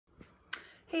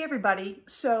Hey everybody,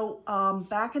 so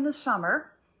back in the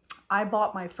summer, I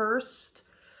bought my first,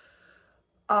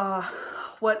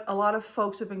 what a lot of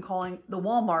folks have been calling the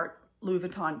Walmart Louis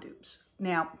Vuitton dupes.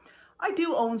 Now, I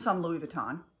do own some Louis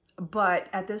Vuitton, but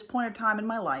at this point in time in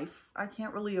my life, I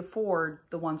can't really afford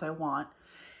the ones I want.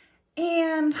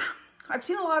 And I've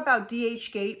seen a lot about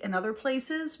DHgate and other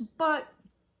places, but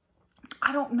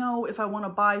I don't know if I want to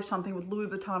buy something with Louis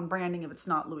Vuitton branding if it's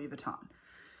not Louis Vuitton.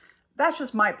 That's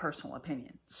just my personal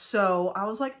opinion. So I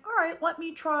was like, all right, let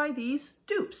me try these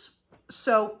dupes.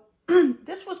 So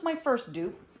this was my first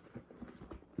dupe.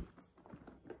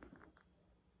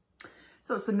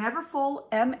 So it's the Neverfull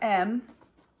MM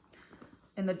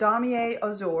in the Damier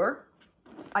Azur.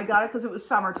 I got it because it was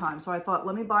summertime, so I thought,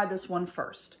 let me buy this one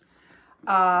first.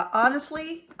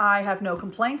 Honestly, I have no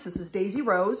complaints. This is Daisy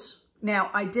Rose.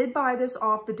 Now, I did buy this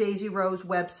off the Daisy Rose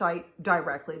website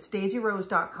directly. It's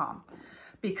daisyrose.com.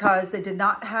 because they did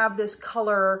not have this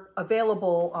color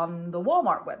available on the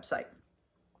Walmart website.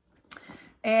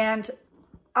 And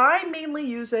I mainly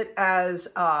use it as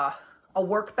a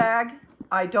work bag.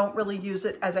 I don't really use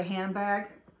it as a handbag.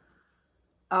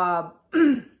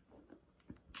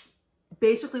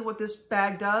 Basically what this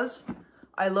bag does,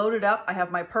 I load it up. I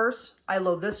have my purse. I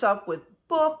load this up with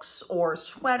books or a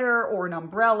sweater or an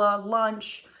umbrella,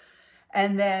 lunch.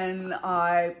 And then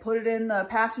I put it in the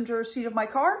passenger seat of my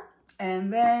car.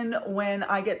 And then when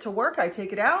I get to work, I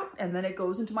take it out and then it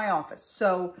goes into my office.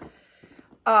 So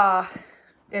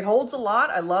it holds a lot.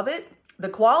 I love it. The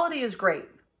quality is great.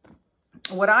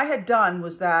 What I had done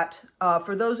was that,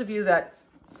 for those of you that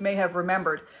may have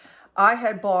remembered, I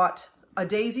had bought a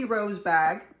Daisy Rose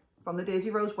bag from the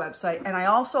Daisy Rose website. And I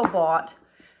also bought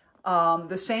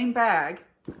the same bag,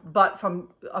 but from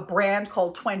a brand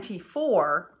called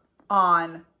 24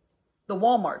 on the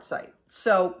Walmart site.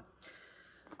 So,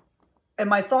 and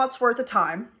my thoughts were at the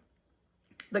time,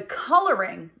 the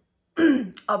coloring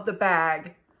of the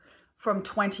bag from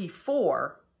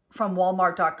 24 from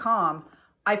Walmart.com,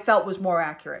 I felt was more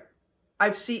accurate.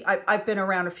 I've been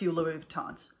around a few Louis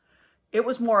Vuittons. It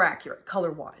was more accurate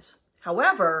color-wise.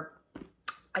 However,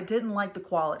 I didn't like the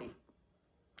quality.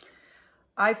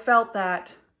 I felt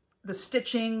that the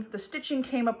stitching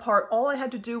came apart. All I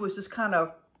had to do was just kind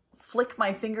of flick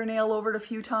my fingernail over it a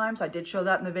few times. I did show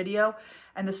that in the video.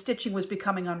 And the stitching was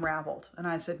becoming unraveled. And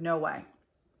I said, no way.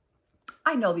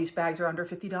 I know these bags are under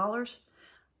 $50.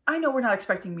 I know we're not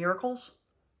expecting miracles,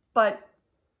 but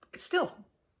still,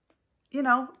 you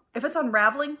know, if it's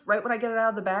unraveling right when I get it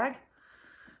out of the bag.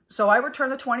 So I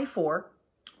returned the 24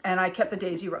 and I kept the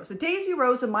Daisy Rose. The Daisy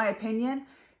Rose, in my opinion,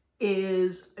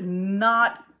 is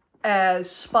not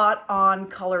as spot on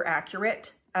color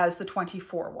accurate as the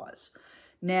 24 was.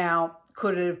 Now,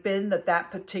 could it have been that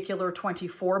that particular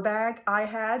 24 bag I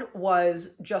had was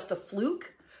just a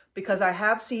fluke? Because I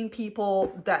have seen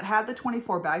people that had the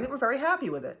 24 bag that were very happy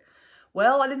with it.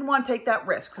 Well, I didn't want to take that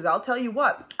risk because I'll tell you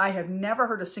what, I have never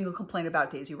heard a single complaint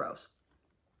about Daisy Rose.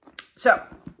 So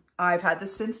I've had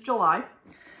this since July.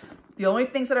 The only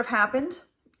things that have happened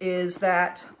is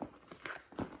that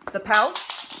the pouch,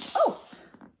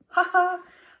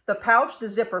 the pouch, the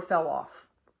zipper fell off.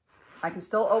 I can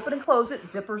still open and close it.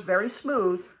 Zipper's very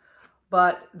smooth,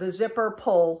 but the zipper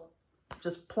pull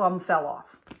just plumb fell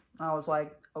off. I was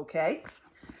like, okay.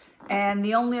 And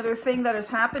the only other thing that has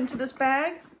happened to this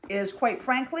bag is, quite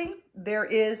frankly, there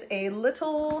is a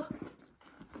little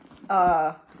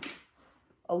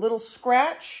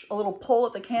scratch, a little pull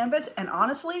at the canvas. And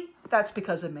honestly, that's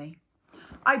because of me.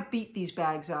 I beat these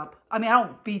bags up. I mean, I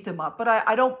don't beat them up, but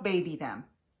I don't baby them.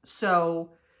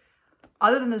 So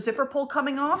other than the zipper pull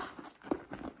coming off,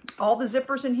 all the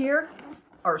zippers in here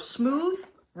are smooth,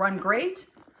 run great,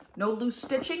 no loose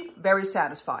stitching, very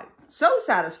satisfied. So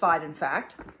satisfied, in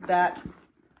fact, that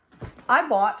I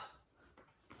bought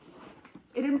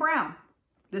it in brown.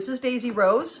 This is Daisy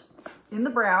Rose in the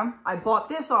brown. I bought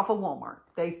this off of Walmart.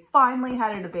 They finally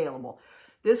had it available.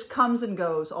 This comes and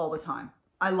goes all the time.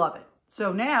 I love it.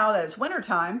 So now that it's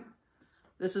wintertime,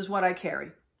 this is what I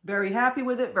carry. Very happy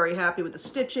with it, very happy with the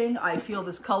stitching. I feel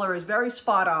this color is very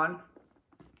spot on.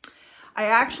 I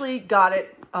actually got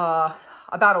it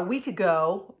about a week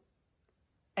ago,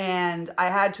 and I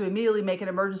had to immediately make an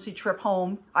emergency trip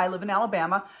home. I live in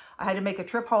Alabama. I had to make a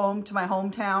trip home to my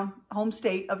hometown, home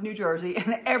state of New Jersey,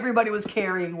 and everybody was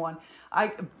carrying one.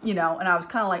 And I was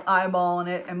kind of like eyeballing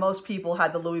it, and most people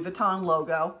had the Louis Vuitton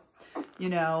logo,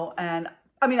 and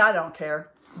I mean, I don't care,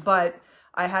 but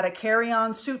I had a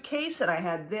carry-on suitcase, and I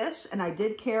had this, and I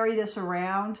did carry this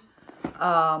around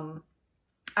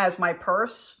as my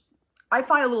purse. I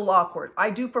find it a little awkward. I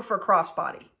do prefer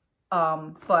crossbody,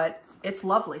 but it's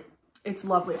lovely. It's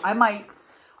lovely. I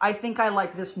I think I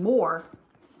like this more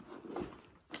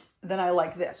than I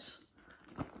like this.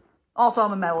 Also,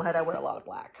 I'm a metalhead. I wear a lot of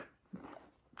black.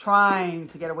 Trying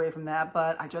to get away from that,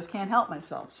 but I just can't help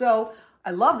myself. So I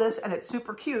love this, and it's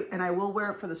super cute, and I will wear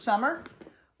it for the summer.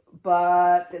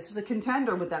 But this is a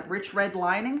contender with that rich red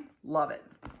lining. Love it.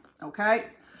 Okay.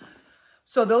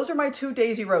 So those are my 2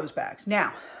 Daisy Rose bags.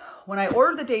 Now, when I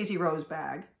ordered the Daisy Rose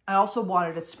bag, I also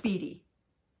wanted a Speedy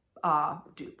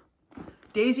dupe.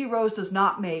 Daisy Rose does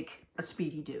not make a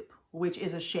Speedy dupe, which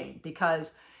is a shame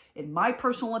because in my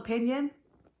personal opinion,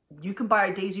 you can buy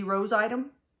a Daisy Rose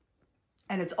item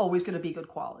and it's always going to be good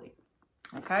quality.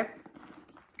 Okay.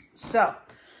 So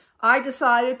I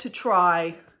decided to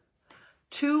try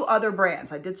 2 other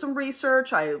brands. I did some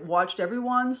research. I watched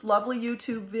everyone's lovely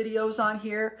YouTube videos on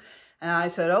here. And I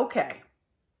said, okay,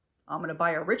 I'm going to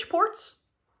buy a Richports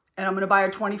and I'm going to buy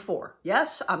a 24.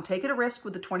 Yes, I'm taking a risk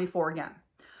with the 24 again.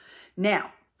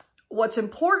 Now, what's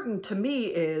important to me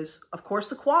is, of course,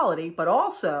 the quality, but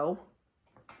also,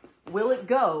 will it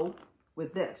go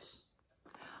with this?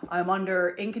 I'm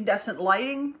under incandescent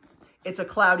lighting. It's a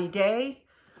cloudy day.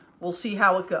 We'll see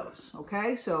how it goes,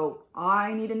 okay? So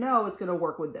I need to know it's gonna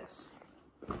work with this.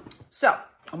 So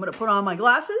I'm gonna put on my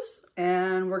glasses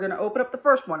and we're gonna open up the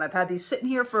first one. I've had these sitting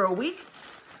here for a week.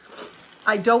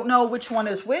 I don't know which one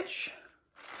is which,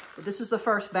 but this is the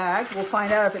first bag. We'll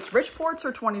find out if it's Richports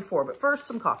or 24, but first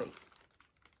some coffee.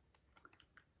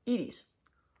 Edie's.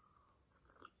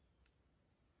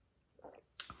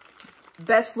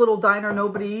 Best little diner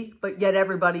nobody, but yet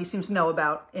everybody seems to know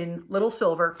about in Little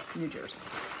Silver, New Jersey.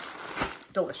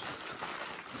 Delicious.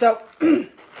 So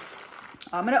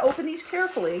I'm going to open these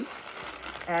carefully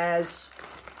as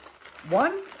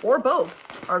one or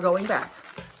both are going back.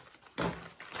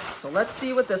 So let's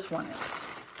see what this one is.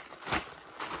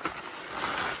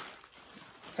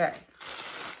 Okay.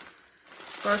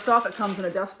 First off, it comes in a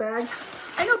dust bag.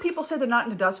 I know people say they're not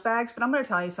into dust bags, but I'm going to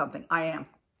tell you something. I am.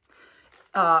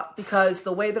 Because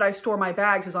the way that I store my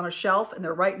bags is on a shelf and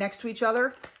they're right next to each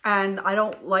other, and I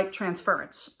don't like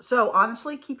transference. So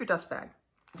honestly, keep your dust bag.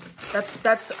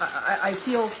 I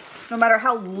feel no matter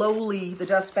how lowly the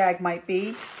dust bag might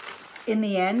be, in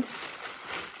the end,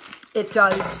 it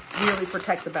does really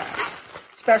protect the bag,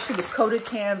 especially with coated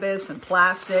canvas and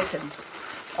plastic and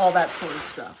all that sort of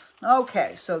stuff.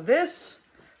 Okay, so this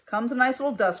comes in a nice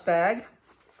little dust bag.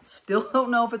 Still don't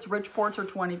know if it's Richports or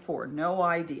 24. No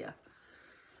idea.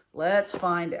 Let's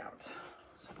find out.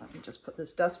 So let me just put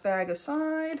this dust bag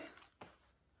aside.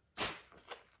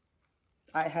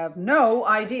 I have no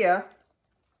idea.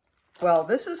 Well,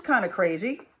 this is kind of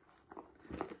crazy.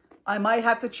 I might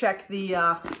have to check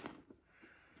the,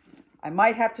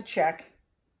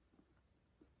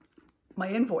 my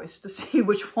invoice to see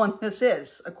which one this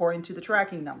is, according to the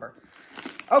tracking number.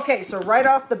 Okay, so right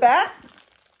off the bat,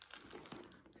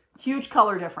 huge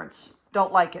color difference.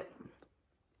 Don't like it.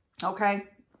 Okay,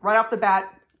 right off the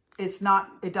bat,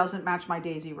 it doesn't match my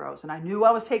Daisy Rose, and I knew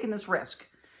I was taking this risk.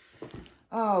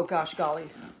 Oh, gosh, golly.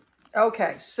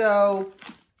 Okay, so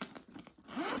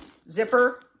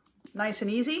zipper, nice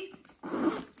and easy.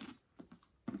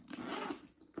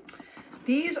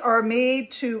 These are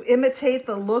made to imitate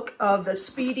the look of the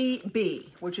Speedy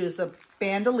B, which is the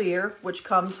bandolier, which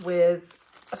comes with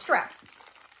a strap.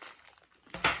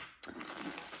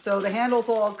 So the handle's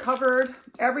all covered.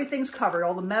 Everything's covered.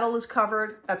 All the metal is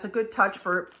covered. That's a good touch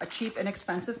for a cheap,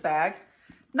 inexpensive bag.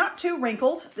 Not too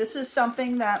wrinkled. This is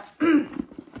something that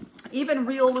even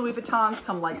real Louis Vuittons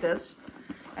come like this.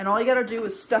 And all you got to do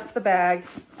is stuff the bag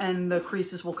and the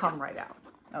creases will come right out.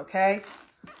 Okay?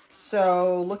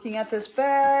 So looking at this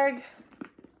bag,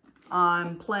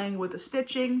 I'm playing with the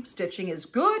stitching. Stitching is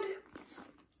good.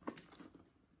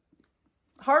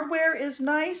 Hardware is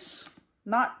nice.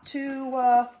 Not too,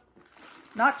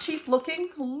 not cheap looking.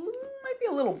 Might be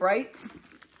a little bright.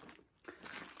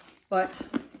 But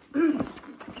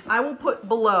I will put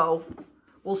below,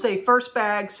 we'll say first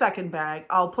bag, second bag.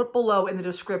 I'll put below in the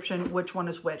description which one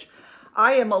is which.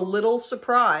 I am a little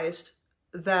surprised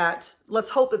that, let's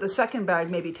hope that the second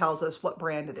bag maybe tells us what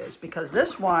brand it is, because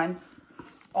this one,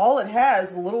 all it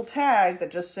has is a little tag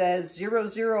that just says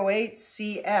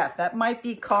 008CF. That might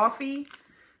be coffee.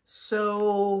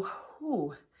 So,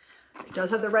 ooh, it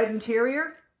does have the red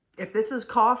interior. If this is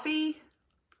coffee,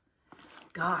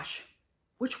 gosh,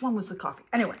 which one was the coffee?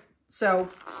 Anyway, so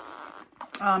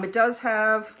it does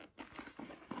have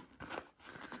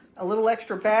a little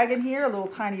extra bag in here, a little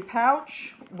tiny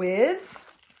pouch with,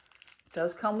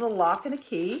 does come with a lock and a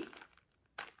key.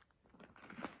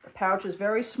 The pouch is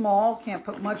very small, can't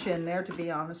put much in there to be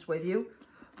honest with you,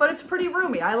 but it's pretty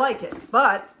roomy. I like it,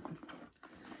 but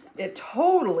It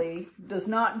totally does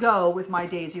not go with my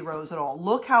Daisy Rose at all.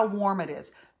 Look how warm it is.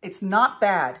 It's not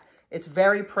bad. It's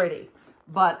very pretty.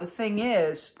 But the thing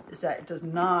is that it does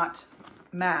not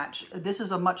match. This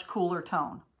is a much cooler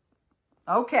tone.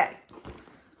 Okay.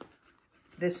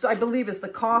 This, I believe, is the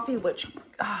coffee, which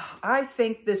I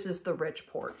think this is the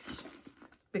Richports.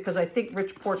 Because I think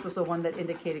Richports was the one that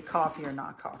indicated coffee or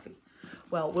not coffee.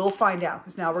 Well, we'll find out,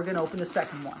 because now we're going to open the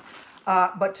second one.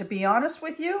 But to be honest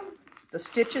with you, the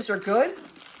stitches are good.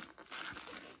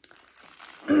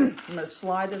 I'm going to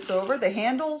slide this over. The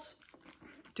handles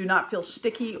do not feel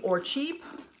sticky or cheap.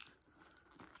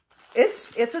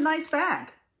 It's a nice bag.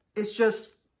 It's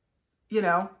just, you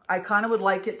know, I kind of would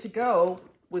like it to go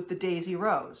with the Daisy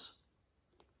Rose.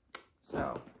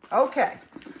 So, okay.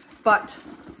 But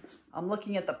I'm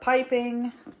looking at the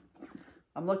piping.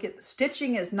 I'm looking at the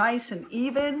stitching is nice and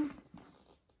even.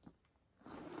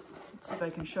 Let's see if I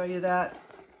can show you that.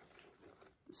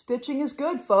 Stitching is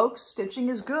good, folks. Stitching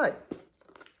is good.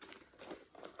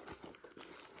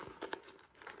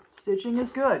 Stitching is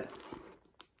good.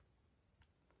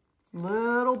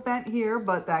 Little bent here,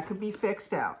 but that could be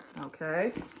fixed out,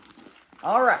 okay?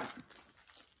 All right.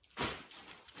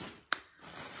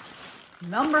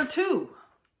 Number 2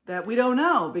 that we don't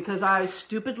know because I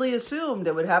stupidly assumed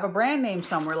it would have a brand name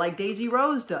somewhere like Daisy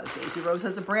Rose does. Daisy Rose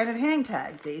has a branded hang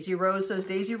tag. Daisy Rose says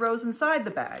Daisy Rose inside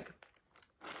the bag.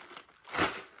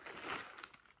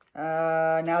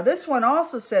 Now this one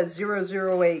also says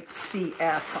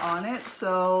 008CF on it,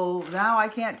 so now I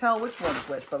can't tell which one's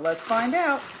which, but let's find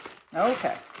out.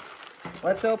 Okay,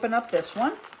 let's open up this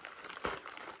one.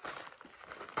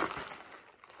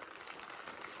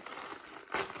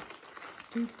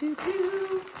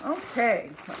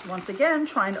 Okay, once again,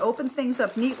 trying to open things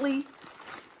up neatly,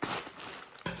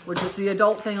 which is the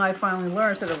adult thing I finally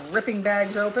learned instead of ripping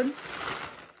bags open.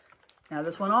 Now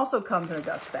this one also comes in a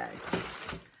dust bag.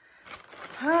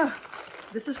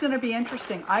 This is going to be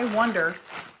interesting. I wonder,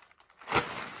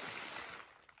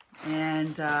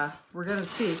 and we're going to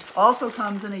see. Also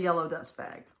comes in a yellow dust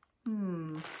bag.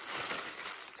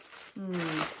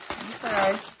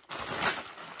 Okay.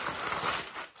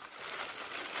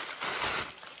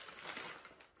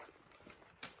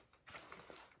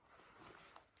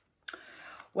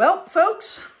 Well,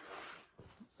 folks,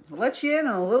 I'll let you in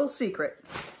on a little secret.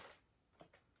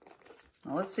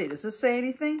 Now, let's see. Does this say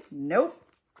anything? Nope.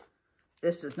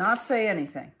 This does not say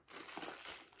anything.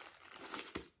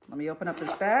 Let me open up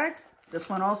this bag. This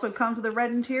one also comes with a red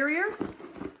interior.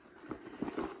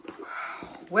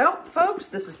 Well, folks,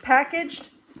 this is packaged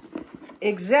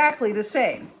exactly the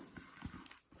same.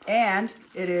 And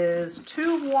it is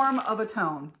too warm of a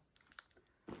tone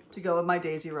to go with my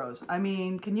Daisy Rose. I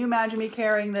mean, can you imagine me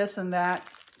carrying this and that?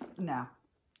 No,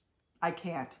 I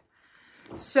can't.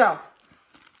 So,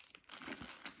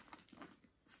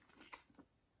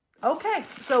 okay,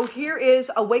 so here is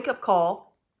a wake-up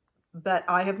call that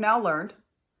I have now learned,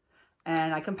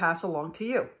 and I can pass along to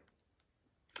you.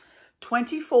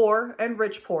 24 and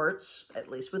Richports, at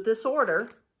least with this order,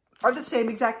 are the same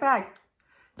exact bag.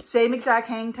 Same exact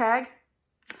hang tag.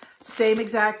 Same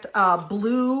exact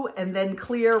blue and then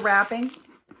clear wrapping.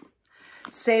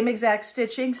 Same exact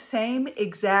stitching. Same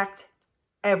exact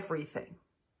everything.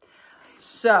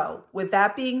 So, with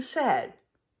that being said,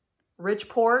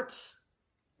 Richports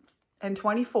and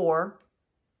 24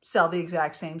 sell the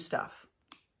exact same stuff.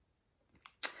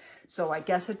 So I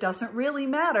guess it doesn't really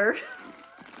matter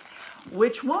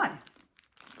which one.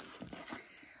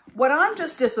 What I'm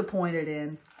just disappointed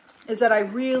in is that I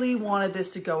really wanted this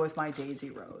to go with my Daisy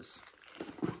Rose.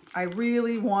 I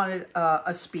really wanted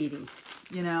a Speedy,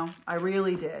 you know, I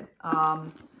really did.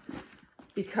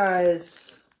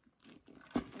 Because,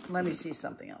 let me see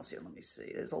something else here. Let me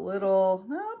see. There's a little,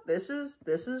 no, this is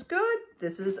good.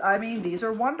 This is, I mean, these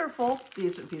are wonderful.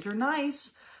 These are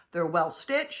nice. They're well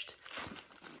stitched.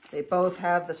 They both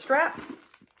have the strap.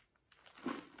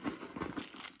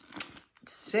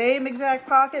 Same exact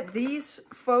pocket. These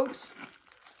folks,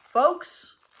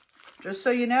 just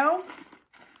so you know,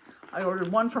 I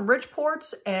ordered one from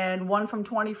Richports and one from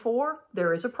 24.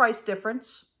 There is a price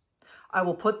difference. I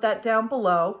will put that down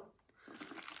below.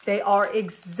 They are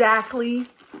exactly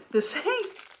the same.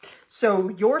 So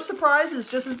your surprise is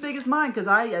just as big as mine because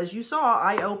as you saw,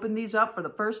 I opened these up for the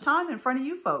first time in front of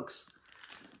you folks.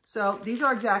 So these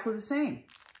are exactly the same.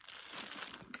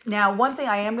 Now, one thing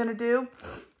I am going to do,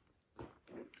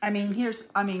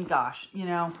 gosh, you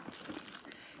know,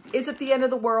 is it the end of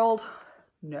the world?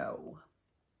 No.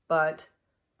 But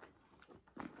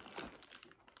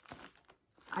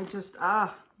I just,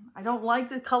 I don't like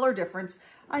the color difference.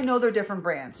 I know they're different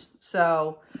brands.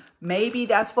 So maybe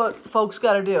that's what folks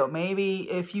got to do.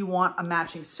 Maybe if you want a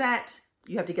matching set,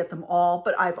 you have to get them all.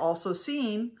 But I've also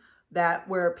seen that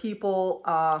where people,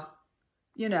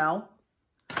 you know,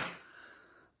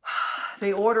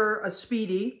 they order a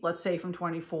Speedy, let's say from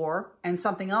 24, and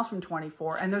something else from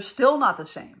 24, and they're still not the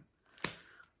same.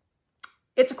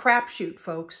 It's a crapshoot,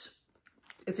 folks.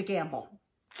 It's a gamble.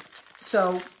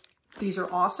 So these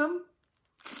are awesome,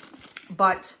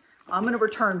 but I'm going to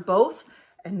return both,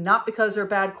 and not because they're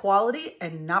bad quality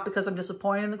and not because I'm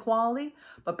disappointed in the quality,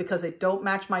 but because they don't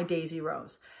match my Daisy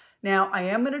Rose. Now, I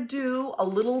am going to do a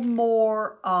little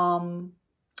more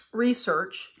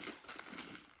research.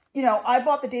 You know, I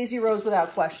bought the Daisy Rose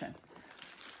without question.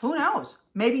 Who knows?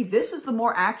 Maybe this is the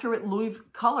more accurate Louis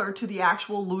color to the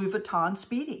actual Louis Vuitton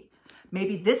Speedy.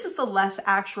 Maybe this is the less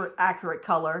accurate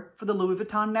color for the Louis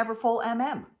Vuitton Neverfull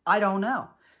MM. I don't know.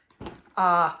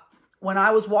 When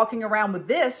I was walking around with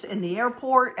this in the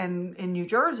airport and in New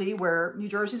Jersey, where New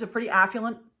Jersey's a pretty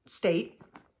affluent state,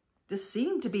 this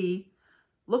seemed to be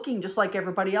looking just like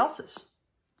everybody else's.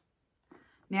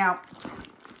 Now,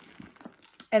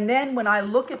 and then when I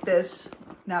look at this,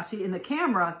 now see in the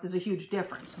camera, there's a huge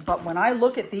difference. But when I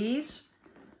look at these,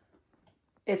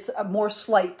 it's a more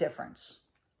slight difference.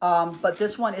 But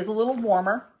this one is a little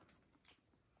warmer.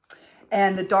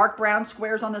 And the dark brown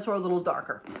squares on this are a little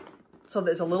darker. So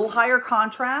there's a little higher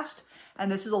contrast. And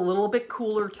this is a little bit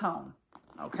cooler tone.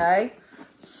 Okay?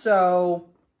 So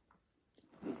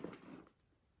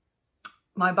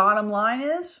my bottom line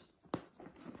is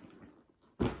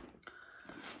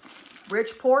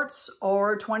Richports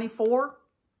or 24,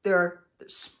 they're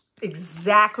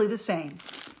exactly the same.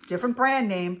 Different brand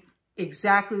name,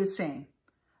 exactly the same.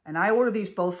 And I ordered these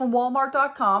both from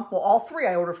Walmart.com. Well, all three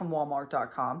I ordered from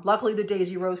Walmart.com. Luckily, the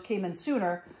Daisy Rose came in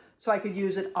sooner, so I could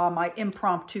use it on my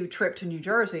impromptu trip to New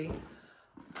Jersey.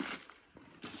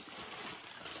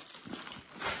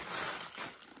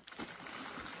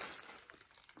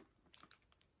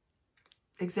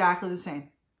 Exactly the same.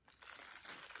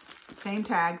 Same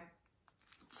tag.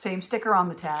 Same sticker on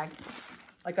the tag.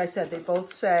 Like I said, they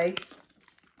both say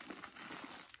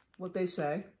what they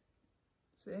say.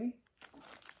 See?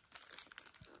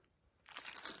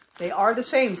 They are the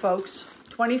same, folks.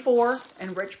 24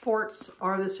 and Richports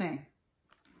are the same.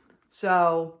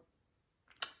 So,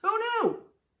 who knew?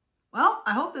 Well,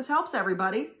 I hope this helps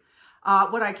everybody.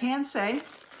 What I can say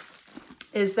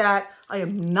is that I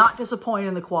am not disappointed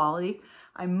in the quality.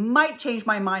 I might change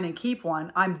my mind and keep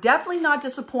one. I'm definitely not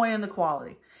disappointed in the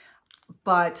quality.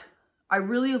 But I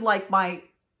really like my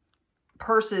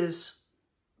purses.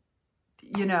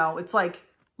 You know, it's like,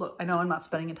 look, I know I'm not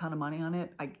spending a ton of money on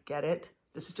it. I get it.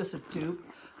 This is just a dupe.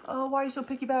 Oh, why are you so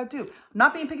picky about a dupe? I'm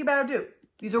not being picky about a dupe.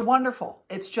 These are wonderful.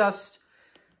 It's just,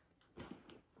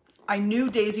 I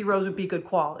knew Daisy Rose would be good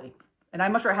quality. And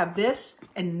I'd much rather have this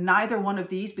and neither one of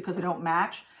these because they don't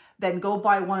match than go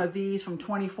buy one of these from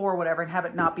 24 or whatever and have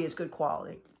it not be as good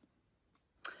quality.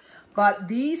 But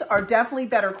these are definitely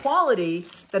better quality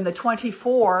than the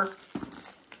 24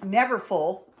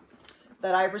 Neverfull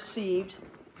that I received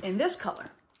in this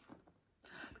color.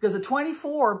 Because the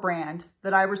 24 brand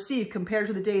that I received compared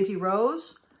to the Daisy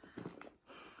Rose,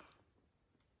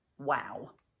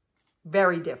 wow,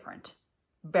 very different,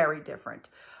 very different.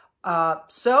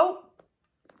 So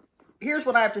here's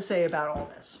what I have to say about all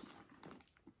this.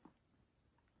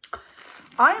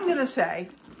 I am going to say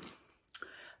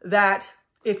that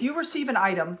if you receive an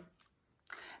item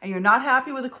and you're not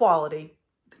happy with the quality,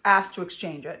 ask to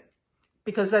exchange it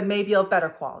because then maybe a better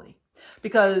quality.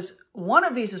 Because one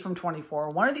of these is from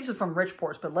 24, one of these is from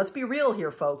Richports, but let's be real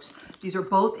here, folks. These are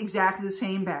both exactly the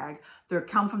same bag. They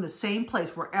come from the same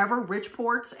place. Wherever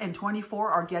Richports and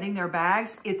 24 are getting their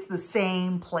bags, it's the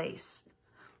same place.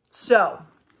 So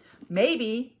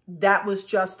maybe that was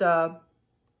just a,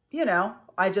 you know,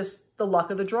 the luck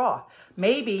of the draw.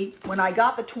 Maybe when I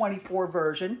got the 24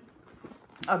 version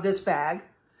of this bag,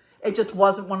 it just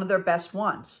wasn't one of their best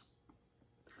ones.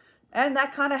 And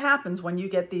that kind of happens when you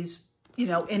get these, you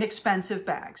know, inexpensive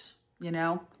bags, you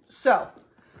know. So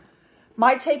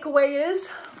my takeaway is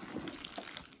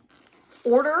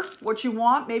order what you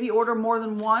want. Maybe order more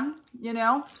than one, you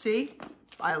know. See,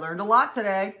 I learned a lot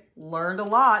today. Learned a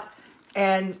lot.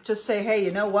 And just say, hey,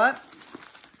 you know what?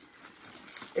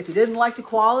 If you didn't like the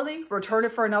quality, return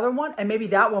it for another one, and maybe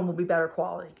that one will be better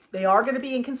quality. They are going to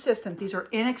be inconsistent. These are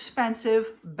inexpensive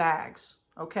bags,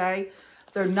 okay?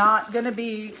 They're not going to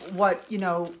be what, you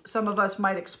know, some of us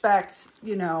might expect,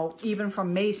 you know, even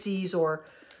from Macy's or,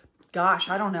 gosh,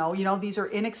 I don't know. You know, these are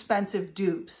inexpensive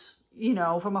dupes, you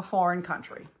know, from a foreign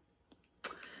country.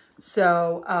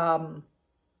 So,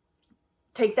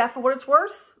 take that for what it's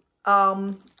worth.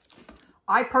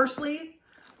 I personally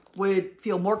would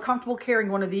feel more comfortable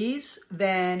carrying one of these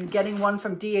than getting one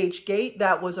from DH Gate.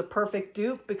 That was a perfect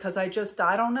dupe because I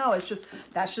don't know.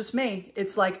 That's just me.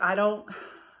 It's like,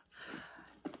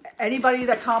 anybody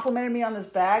that complimented me on this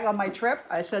bag on my trip,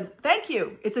 I said, thank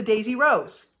you. It's a Daisy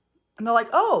Rose. And they're like,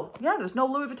 oh yeah, there's no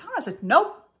Louis Vuitton. I said,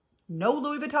 nope, no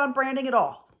Louis Vuitton branding at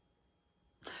all.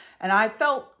 And I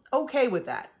felt okay with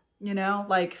that, you know,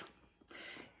 like,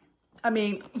 I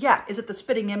mean, yeah, is it the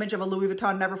spitting image of a Louis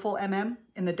Vuitton Neverfull MM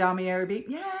in the Damier B?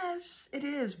 Yes, it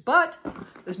is, but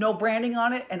there's no branding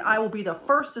on it, and I will be the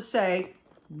first to say,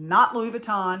 not Louis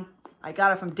Vuitton. I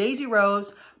got it from Daisy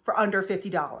Rose for under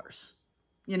 $50,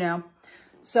 you know?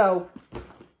 So,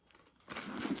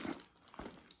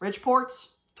 Richports,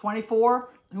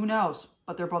 24, who knows?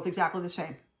 But they're both exactly the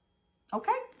same.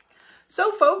 Okay?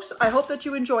 So, folks, I hope that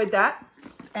you enjoyed that,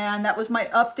 and that was my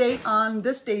update on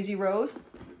this Daisy Rose.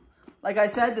 Like I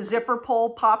said, the zipper pull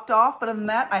popped off, but other than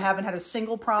that, I haven't had a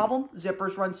single problem.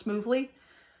 Zippers run smoothly.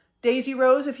 Daisy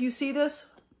Rose, if you see this,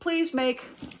 please make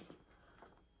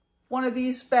one of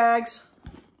these bags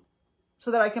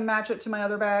so that I can match it to my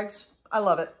other bags. I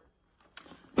love it.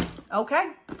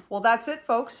 Okay, well, that's it,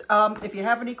 folks. If you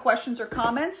have any questions or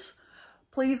comments,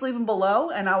 please leave them below,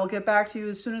 and I will get back to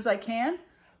you as soon as I can.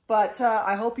 But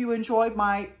I hope you enjoyed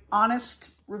my honest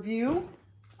review.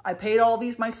 I paid all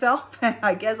these myself, and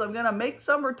I guess I'm going to make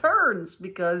some returns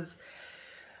because,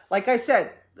 like I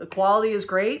said, the quality is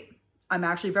great. I'm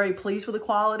actually very pleased with the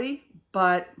quality,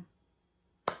 but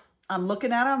I'm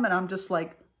looking at them and I'm just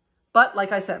like, but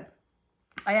like I said,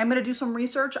 I am going to do some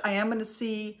research. I am going to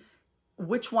see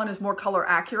which one is more color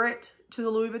accurate to the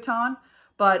Louis Vuitton,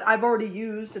 but I've already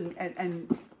used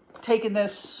and taken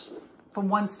this from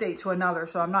one state to another,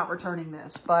 so I'm not returning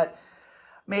this, but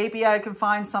maybe I can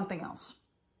find something else.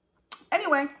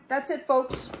 Anyway, that's it,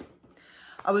 folks.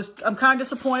 I'm kind of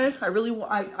disappointed. I really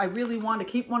want to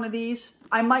keep one of these.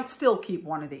 I might still keep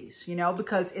one of these, you know,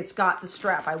 because it's got the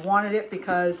strap. I wanted it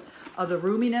because of the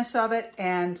roominess of it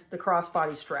and the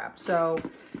crossbody strap. So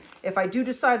if I do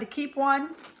decide to keep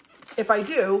one, if I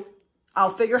do,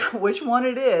 I'll figure out which one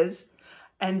it is.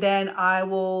 And then I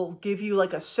will give you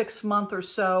like a 6-month or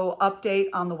so update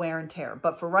on the wear and tear.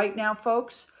 But for right now,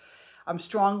 folks, I'm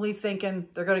strongly thinking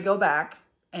they're going to go back.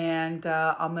 And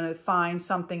I'm going to find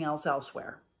something else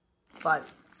elsewhere. But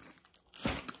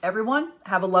everyone,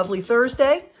 have a lovely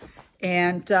Thursday.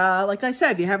 And like I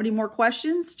said, if you have any more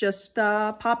questions, just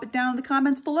pop it down in the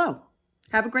comments below.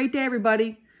 Have a great day,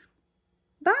 everybody.